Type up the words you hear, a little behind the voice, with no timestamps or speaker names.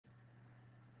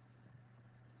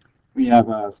We have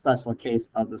a special case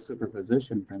of the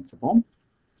superposition principle.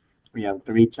 We have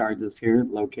three charges here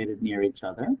located near each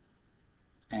other,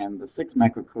 and the 6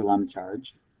 microcoulomb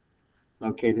charge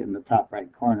located in the top right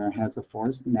corner has a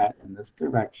force net in this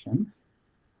direction.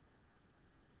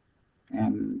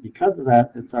 And because of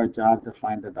that, it's our job to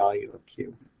find the value of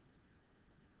Q.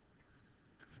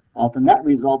 Well, if the net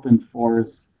resultant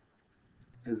force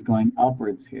is going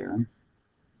upwards here,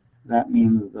 that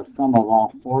means the sum of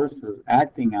all forces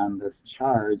acting on this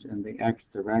charge in the x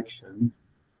direction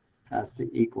has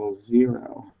to equal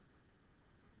 0.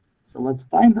 So let's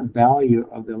find the value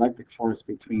of the electric force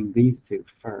between these two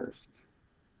first.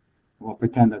 We'll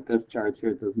pretend that this charge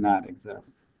here does not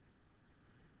exist.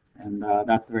 And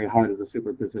that's the very heart of the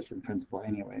superposition principle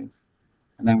anyways.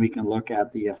 And then we can look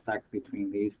at the effect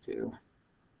between these two.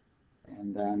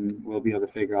 And then we'll be able to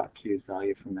figure out Q's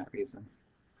value from that reason.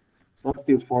 So let's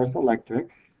do force electric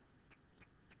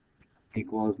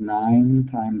equals 9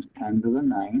 times 10 to the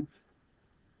 9th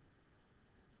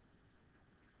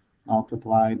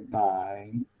multiplied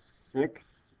by 6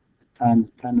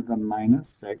 times 10 to the minus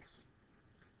 6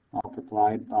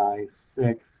 multiplied by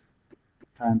 6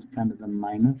 times 10 to the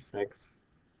minus 6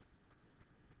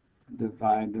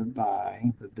 divided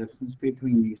by the distance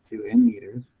between these two in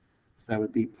meters. So that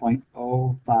would be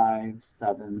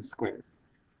 0.057 squared.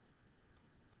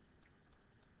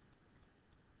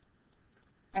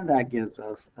 And that gives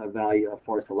us a value of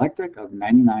force electric of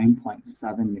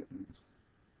 99.7 newtons.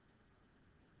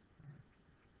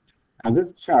 Now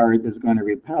this charge is going to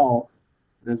repel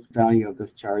this value of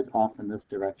this charge off in this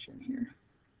direction here,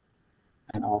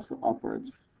 and also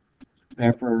upwards.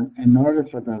 Therefore, in order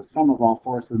for the sum of all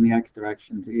forces in the x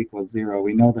direction to equal 0,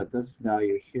 we know that this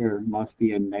value here must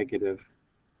be a negative,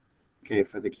 okay,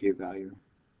 for the Q value.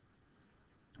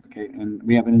 Okay, and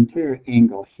we have an interior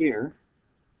angle here.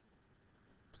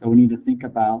 So we need to think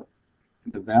about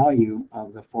the value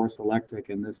of the force electric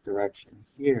in this direction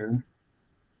here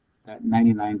at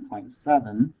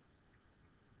 99.7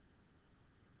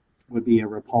 would be a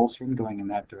repulsion going in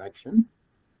that direction.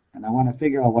 And I want to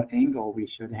figure out what angle we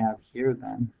should have here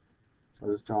then. So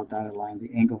let's draw a dotted line.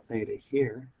 The angle theta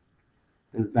here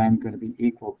is then going to be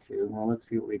equal to, well, let's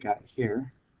see what we got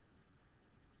here.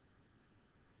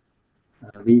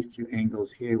 These two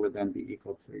angles here would then be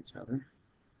equal to each other.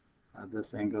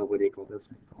 This angle would equal this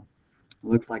angle. It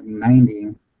looks like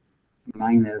 90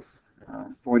 minus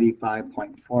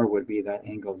 45.4 would be that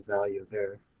angle's value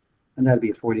there. And that would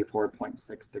be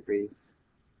 44.6 degrees.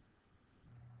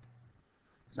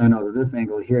 So I know that this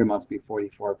angle here must be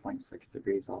 44.6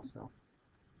 degrees also.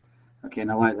 Okay,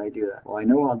 now why did I do that? Well, I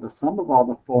know the sum of all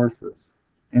the forces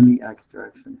in the x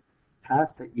direction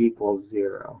has to equal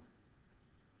 0.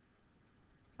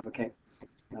 Okay,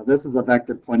 now this is a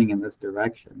vector pointing in this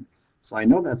direction. So I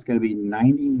know that's going to be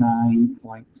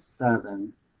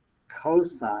 99.7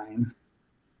 cosine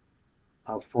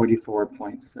of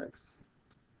 44.6.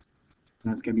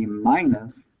 And it's going to be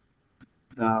minus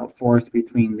the force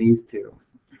between these two.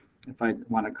 If I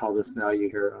want to call this value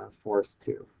here force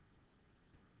 2.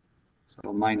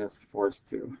 So minus force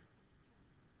 2.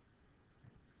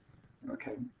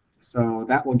 Okay, so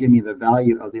that will give me the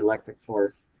value of the electric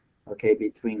force, okay,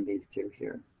 between these two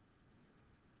here.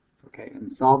 Okay,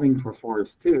 and solving for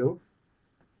force 2,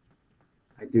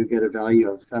 I do get a value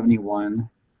of 71.0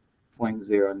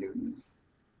 newtons.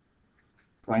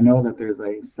 So I know that there's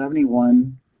a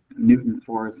 71 Newton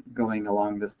force going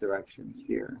along this direction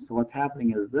here. So what's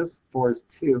happening is this force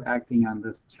 2 acting on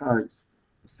this charge,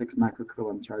 the 6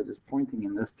 microcoulomb charge, is pointing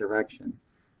in this direction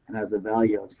and has a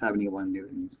value of 71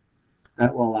 newtons.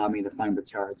 That will allow me to find the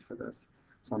charge for this.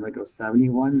 So I'm going to go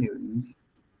 71 newtons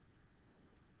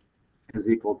is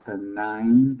equal to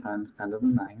 9 times 10 to the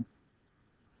 9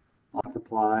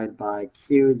 multiplied by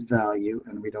Q's value,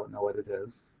 and we don't know what it is,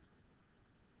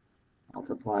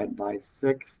 multiplied by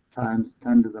 6 times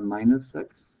 10 to the minus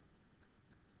 6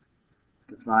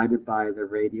 divided by the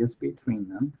radius between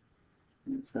them.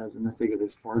 And it says in the figure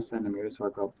there's 4 centimeters, so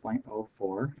I'll go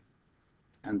 0.04,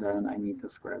 and then I need to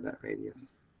square that radius.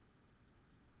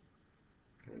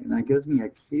 Okay, and that gives me a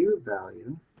Q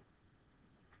value.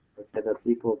 Okay, that's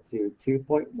equal to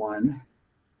 2.1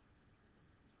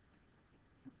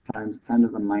 times 10 to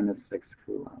the minus 6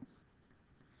 coulombs.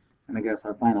 And I guess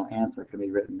our final answer can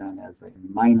be written down as a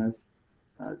minus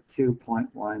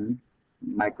 2.1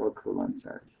 microcoulomb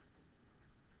charge.